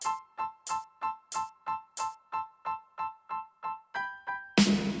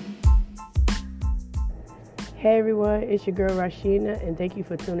Hey everyone, it's your girl Rashina, and thank you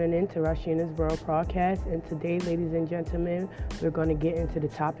for tuning in to Rashina's World Podcast. And today, ladies and gentlemen, we're going to get into the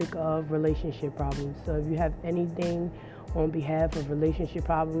topic of relationship problems. So if you have anything on behalf of relationship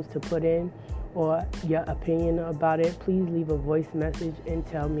problems to put in or your opinion about it, please leave a voice message and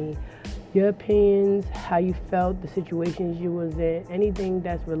tell me your opinions, how you felt, the situations you was in, anything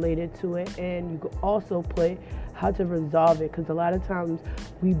that's related to it. And you could also put how to resolve it, because a lot of times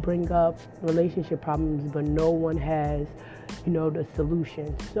we bring up relationship problems but no one has the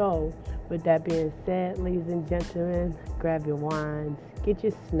solution. So with that being said, ladies and gentlemen, grab your wines, get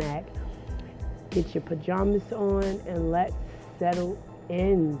your snack, get your pajamas on, and let's settle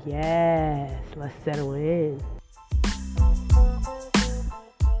in. Yes, let's settle in.